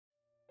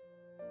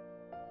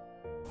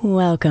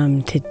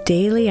Welcome to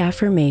Daily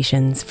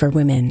Affirmations for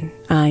Women.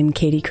 I'm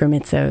Katie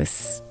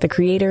Kremitzos, the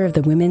creator of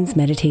the Women's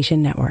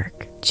Meditation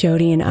Network.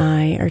 Jody and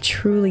I are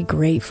truly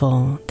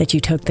grateful that you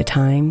took the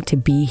time to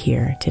be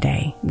here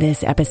today.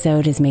 This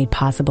episode is made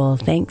possible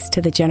thanks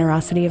to the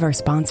generosity of our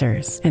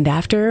sponsors. And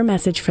after a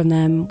message from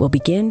them, we'll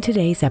begin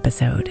today's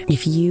episode.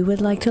 If you would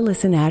like to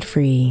listen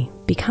ad-free,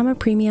 become a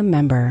premium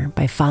member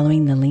by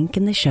following the link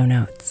in the show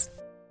notes.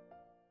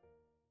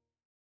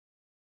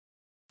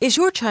 Is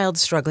your child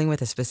struggling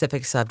with a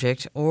specific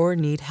subject or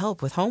need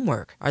help with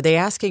homework? Are they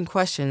asking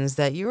questions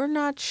that you're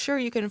not sure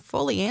you can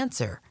fully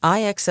answer?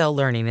 IXL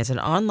Learning is an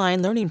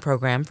online learning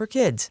program for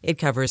kids. It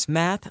covers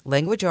math,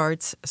 language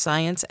arts,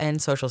 science,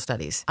 and social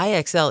studies.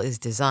 IXL is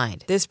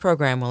designed. This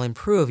program will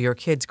improve your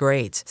kids'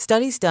 grades.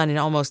 Studies done in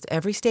almost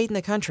every state in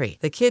the country.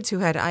 The kids who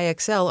had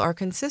IXL are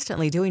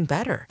consistently doing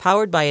better.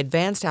 Powered by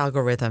advanced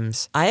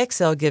algorithms,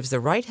 IXL gives the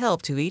right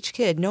help to each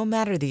kid no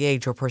matter the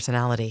age or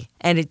personality.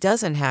 And it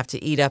doesn't have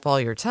to eat up all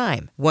your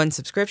time. One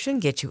subscription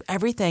gets you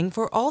everything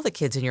for all the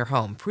kids in your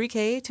home,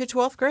 pre-K to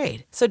 12th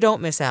grade. So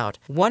don't miss out.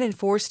 1 in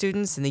 4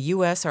 students in the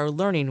U.S. are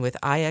learning with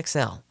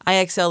IXL.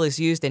 IXL is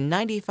used in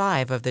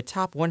 95 of the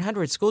top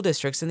 100 school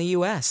districts in the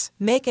U.S.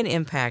 Make an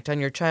impact on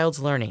your child's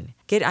learning.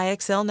 Get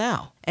IXL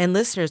now. And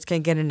listeners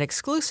can get an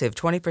exclusive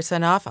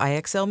 20% off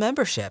IXL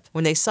membership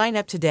when they sign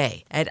up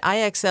today at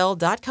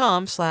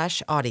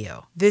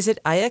IXL.com/audio. Visit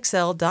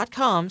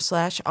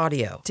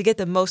IXL.com/audio to get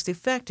the most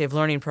effective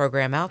learning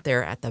program out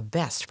there at the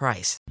best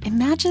price.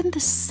 Imagine the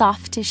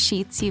softest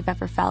sheets you've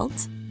ever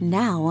felt.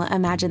 Now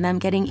imagine them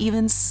getting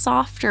even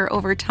softer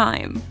over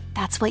time.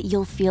 That's what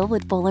you'll feel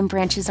with Boll &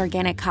 Branch's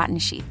organic cotton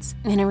sheets.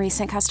 In a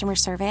recent customer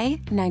survey,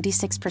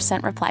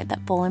 96% replied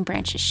that Boll &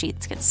 Branch's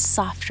sheets get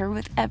softer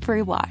with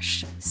every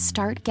wash.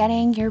 Start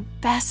getting your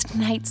best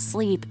night's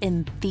sleep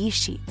in these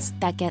sheets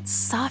that get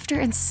softer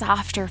and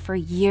softer for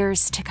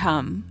years to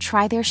come.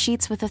 Try their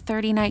sheets with a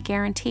 30-night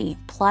guarantee,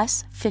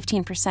 plus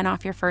 15%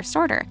 off your first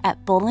order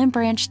at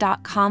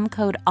bollandbranch.com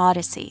code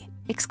ODYSSEY.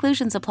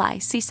 Exclusions apply.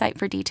 See site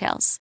for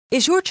details.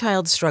 Is your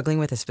child struggling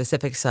with a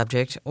specific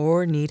subject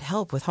or need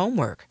help with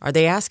homework? Are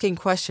they asking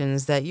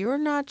questions that you're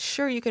not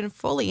sure you can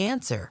fully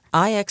answer?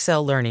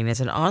 IXL Learning is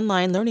an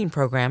online learning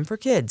program for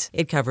kids.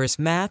 It covers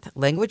math,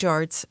 language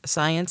arts,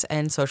 science,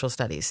 and social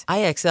studies.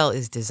 IXL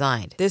is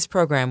designed. This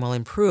program will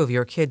improve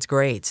your kids'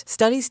 grades.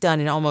 Studies done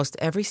in almost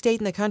every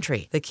state in the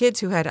country. The kids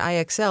who had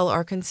IXL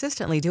are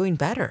consistently doing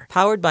better.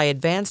 Powered by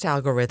advanced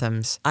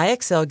algorithms,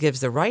 IXL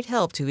gives the right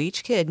help to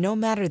each kid no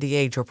matter the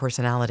age or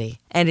personality.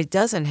 And it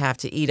doesn't have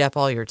to eat up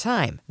all your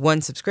time.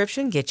 One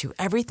subscription gets you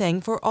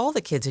everything for all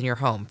the kids in your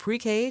home,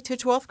 pre-K to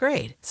 12th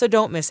grade. So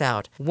don't miss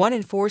out. 1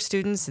 in 4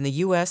 students in the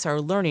U.S. are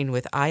learning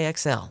with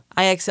IXL.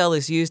 IXL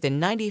is used in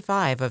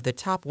 95 of the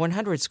top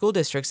 100 school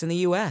districts in the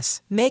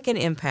U.S. Make an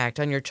impact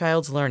on your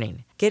child's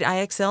learning. Get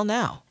IXL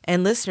now.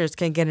 And listeners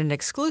can get an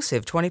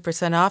exclusive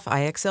 20% off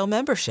IXL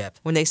membership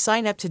when they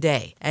sign up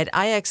today at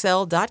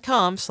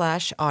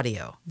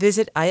IXL.com/audio.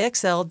 Visit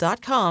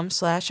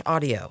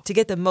IXL.com/audio to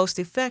get the most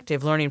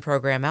effective learning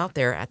program out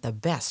there at the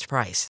best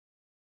price.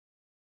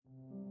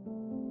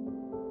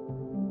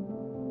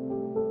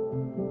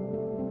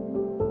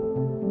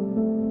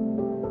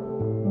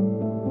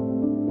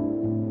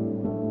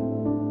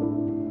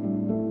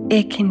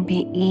 It can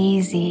be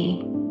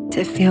easy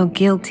to feel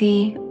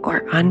guilty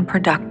or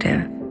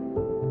unproductive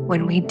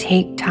when we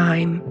take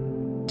time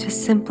to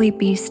simply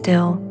be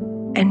still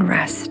and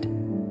rest.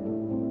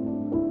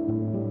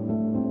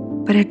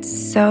 But it's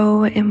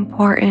so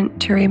important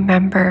to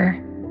remember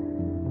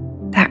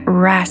that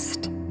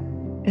rest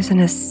is an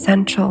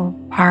essential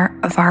part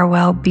of our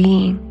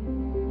well-being,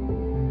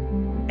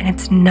 and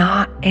it's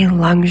not a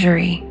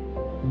luxury,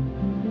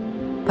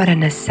 but a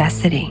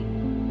necessity.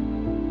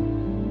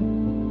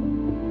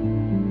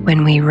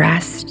 When we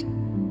rest,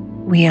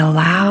 we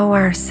allow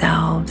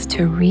ourselves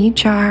to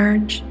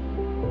recharge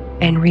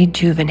and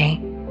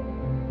rejuvenate,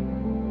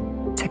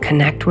 to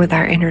connect with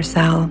our inner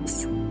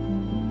selves,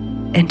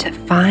 and to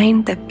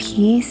find the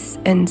peace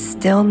and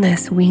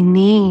stillness we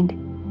need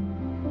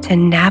to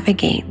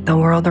navigate the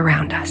world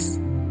around us.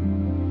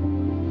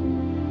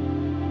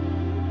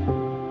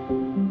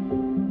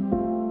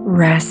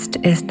 Rest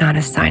is not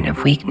a sign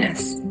of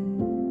weakness,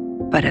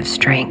 but of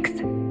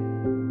strength.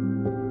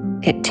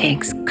 It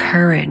takes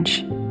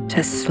courage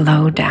to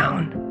slow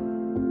down,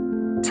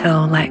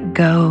 to let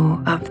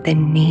go of the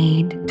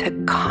need to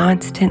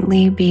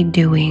constantly be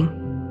doing,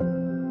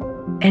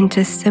 and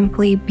to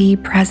simply be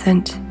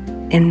present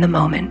in the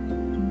moment.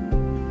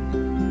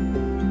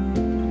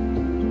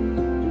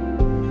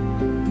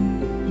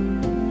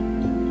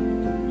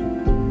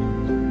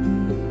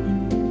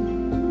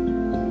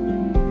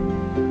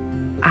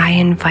 I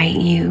invite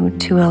you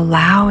to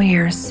allow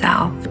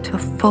yourself to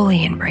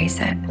fully embrace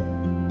it.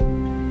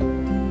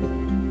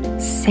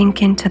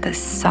 Sink into the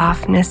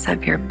softness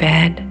of your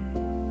bed.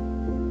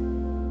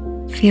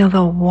 Feel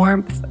the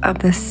warmth of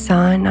the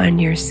sun on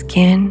your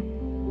skin.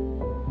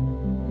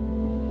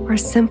 Or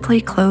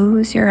simply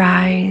close your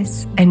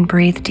eyes and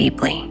breathe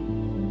deeply.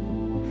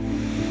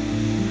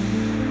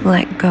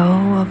 Let go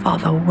of all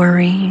the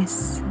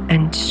worries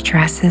and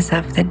stresses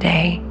of the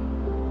day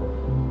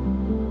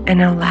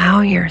and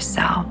allow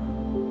yourself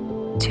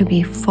to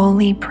be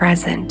fully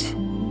present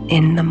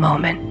in the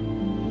moment.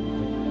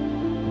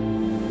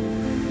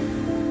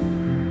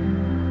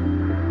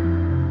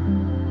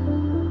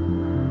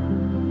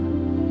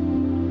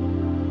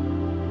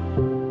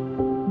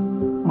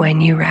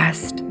 When you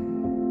rest,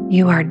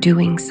 you are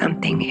doing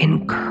something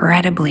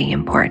incredibly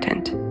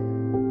important.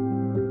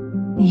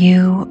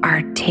 You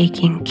are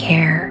taking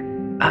care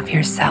of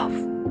yourself.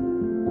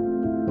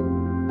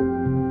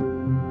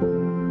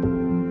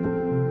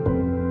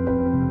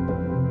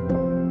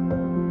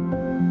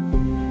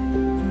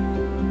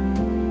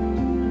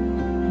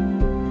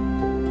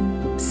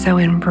 So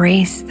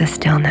embrace the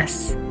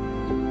stillness.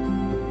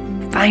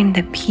 Find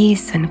the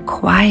peace and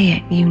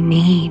quiet you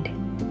need,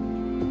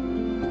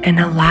 and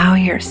allow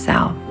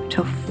yourself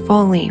to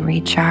fully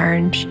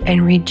recharge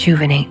and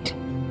rejuvenate.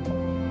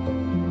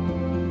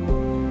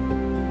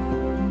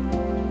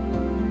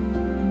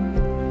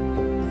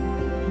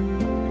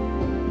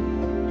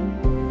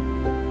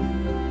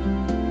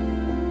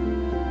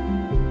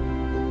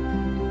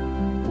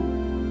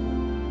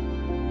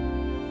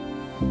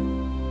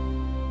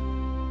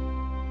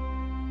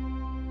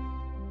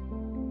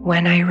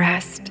 When I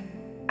rest,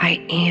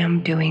 I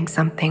am doing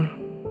something.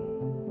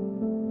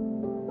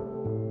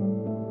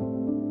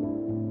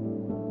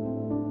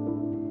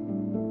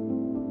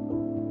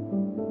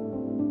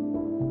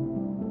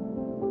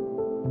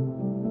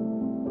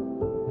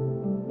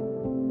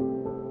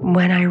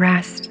 When I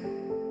rest,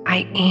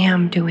 I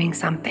am doing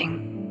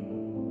something.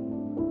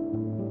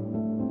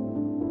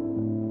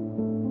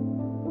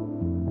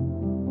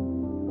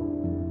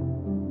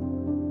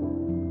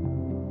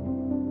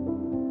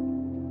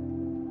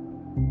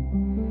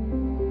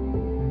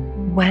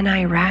 When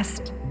I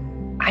rest,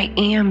 I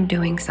am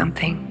doing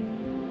something.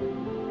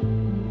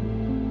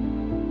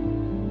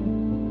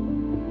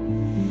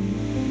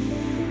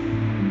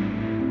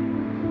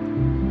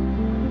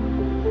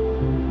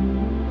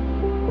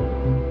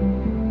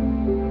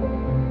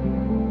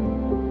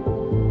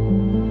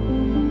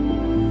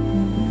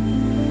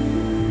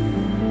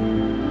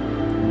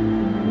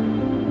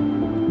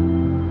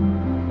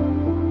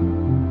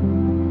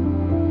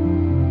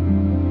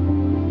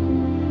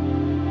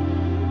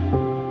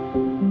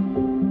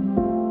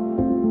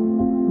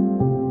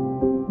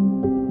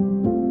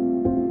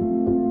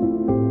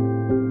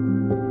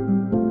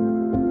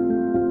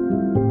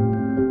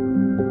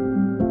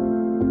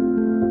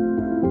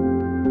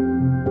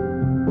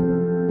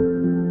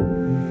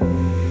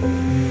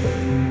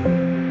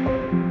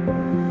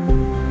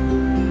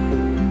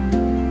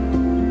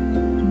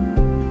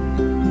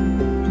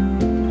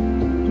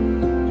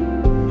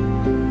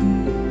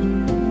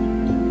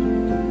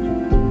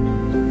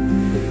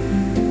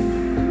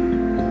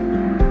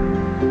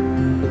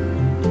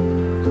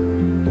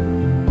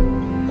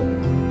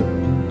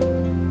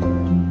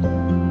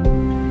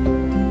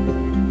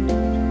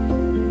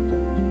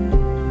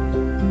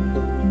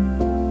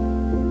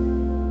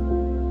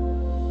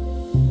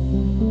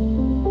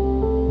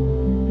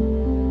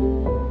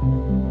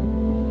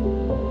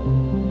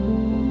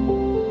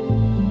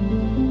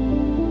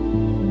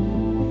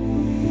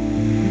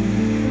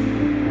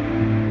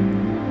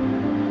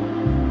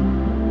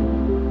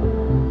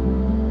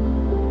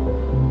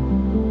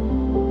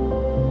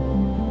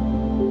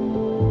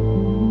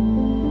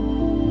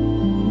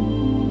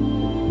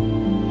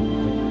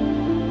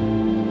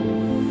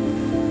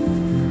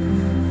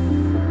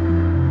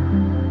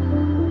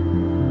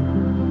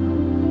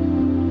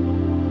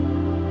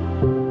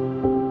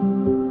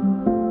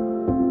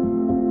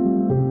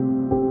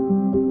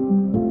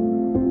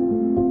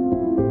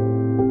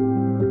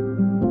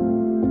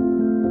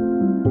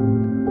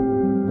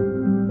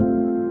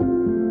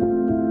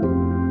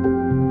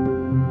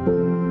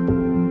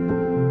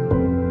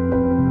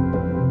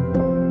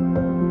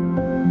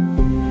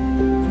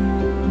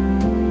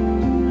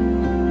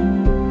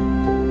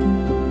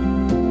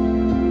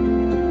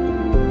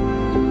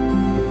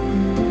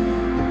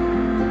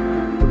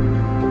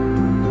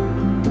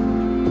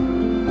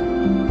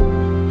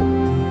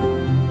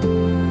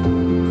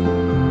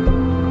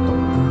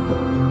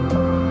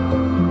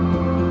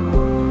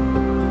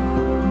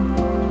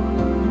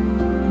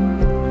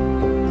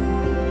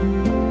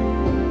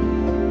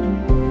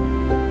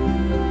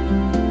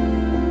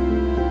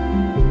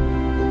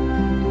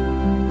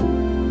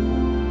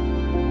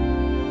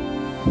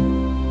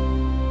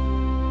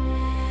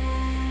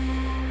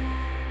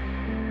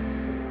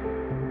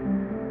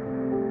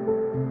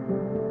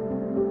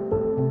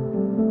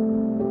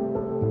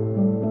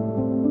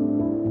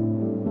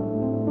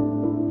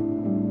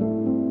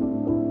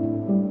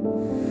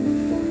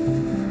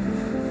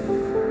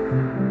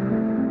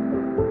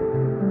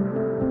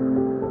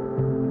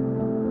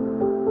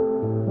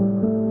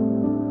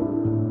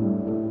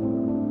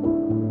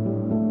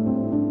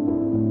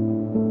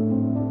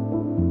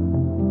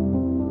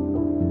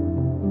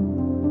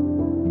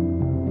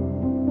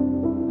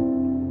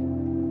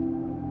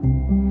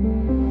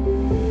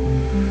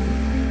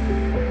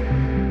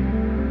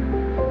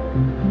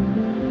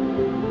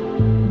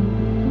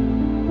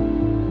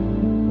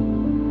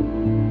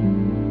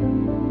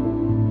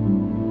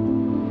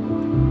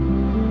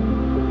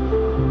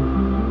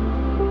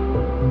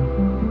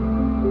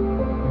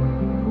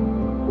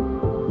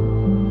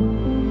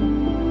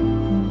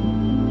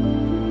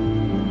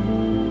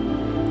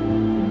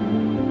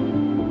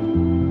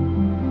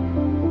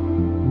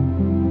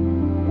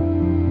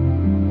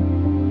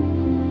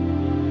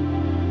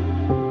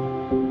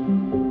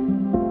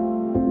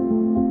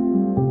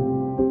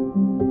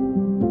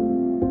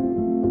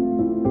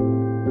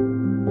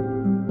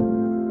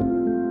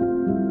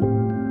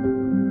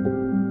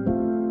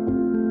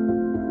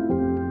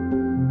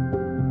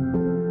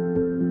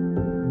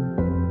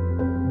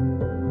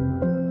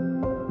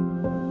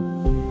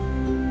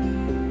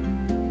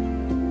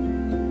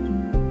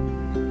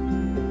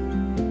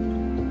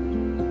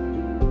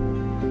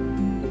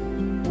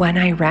 when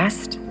I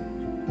rest,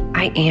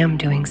 I am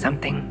doing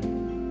something.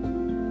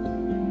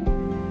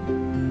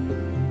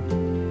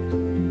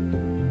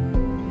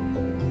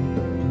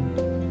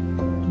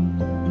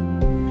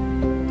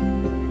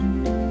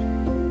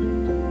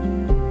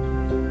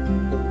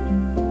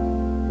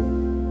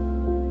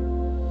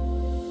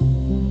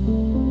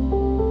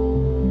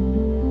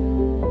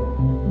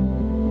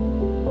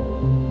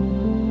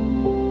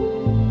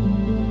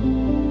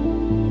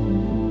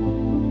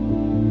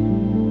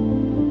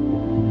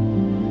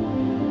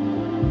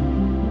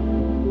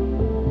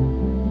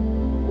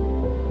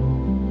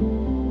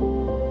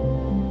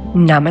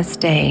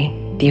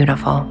 Namaste,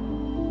 beautiful.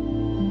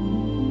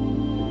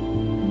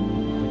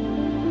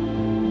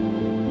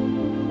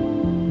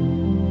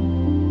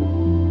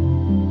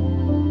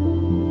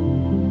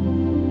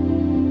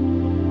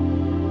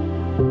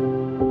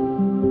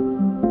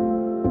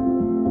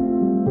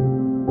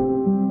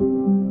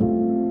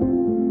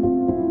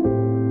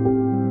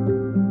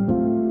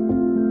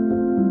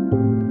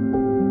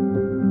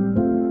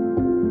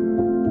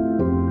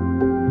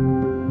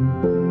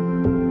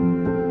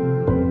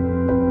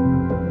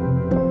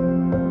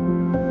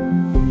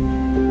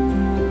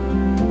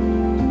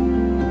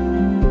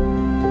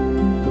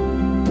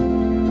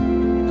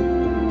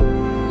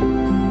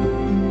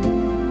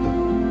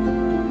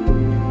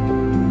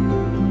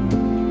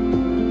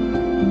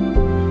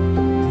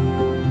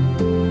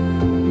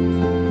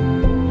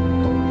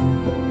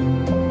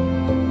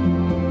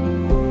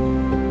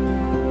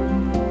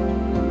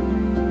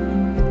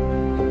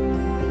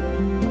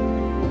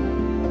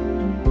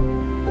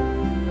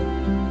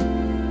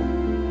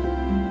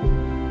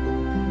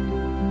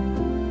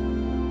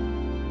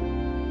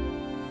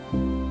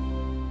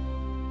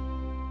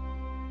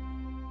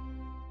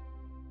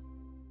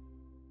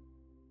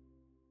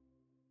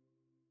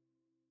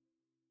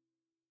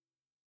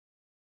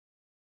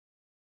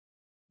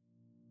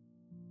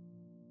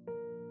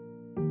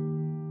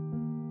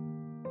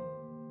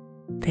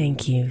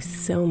 Thank you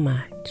so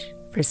much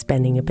for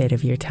spending a bit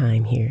of your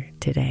time here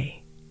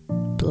today.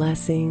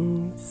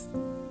 Blessings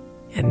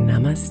and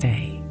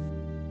namaste.